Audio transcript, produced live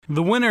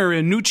The winner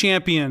and new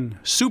champion,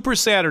 Super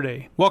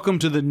Saturday. Welcome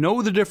to the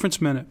Know the Difference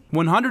Minute.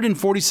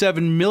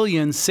 147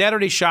 million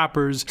Saturday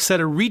shoppers set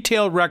a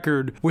retail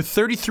record with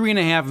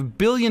 $33.5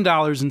 billion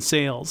in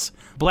sales.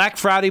 Black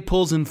Friday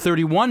pulls in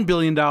 $31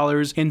 billion,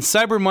 and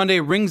Cyber Monday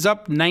rings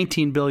up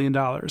 $19 billion.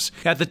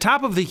 At the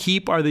top of the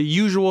heap are the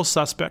usual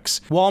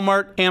suspects: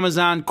 Walmart,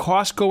 Amazon,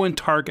 Costco, and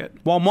Target.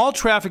 While mall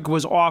traffic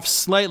was off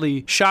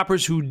slightly,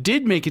 shoppers who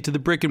did make it to the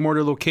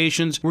brick-and-mortar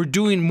locations were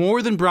doing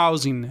more than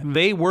browsing.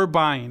 They were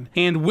buying.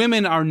 And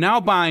women are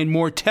now buying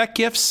more tech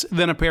gifts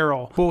than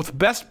apparel. Both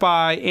Best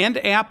Buy and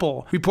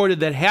Apple reported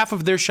that half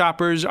of their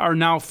shoppers are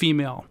now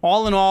female.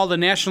 All in all, the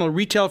National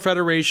Retail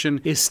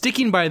Federation is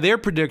sticking by their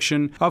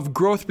prediction of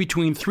growth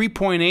between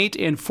 3.8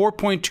 and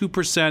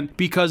 4.2%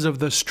 because of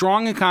the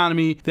strong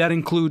economy that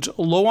includes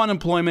low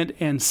unemployment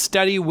and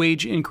steady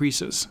wage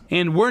increases.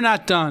 And we're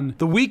not done.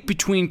 The week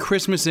between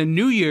Christmas and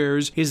New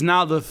Year's is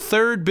now the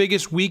third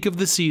biggest week of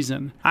the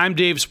season. I'm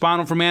Dave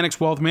Spano from Annex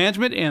Wealth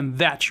Management, and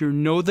that's your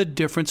Know the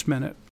Difference Minute.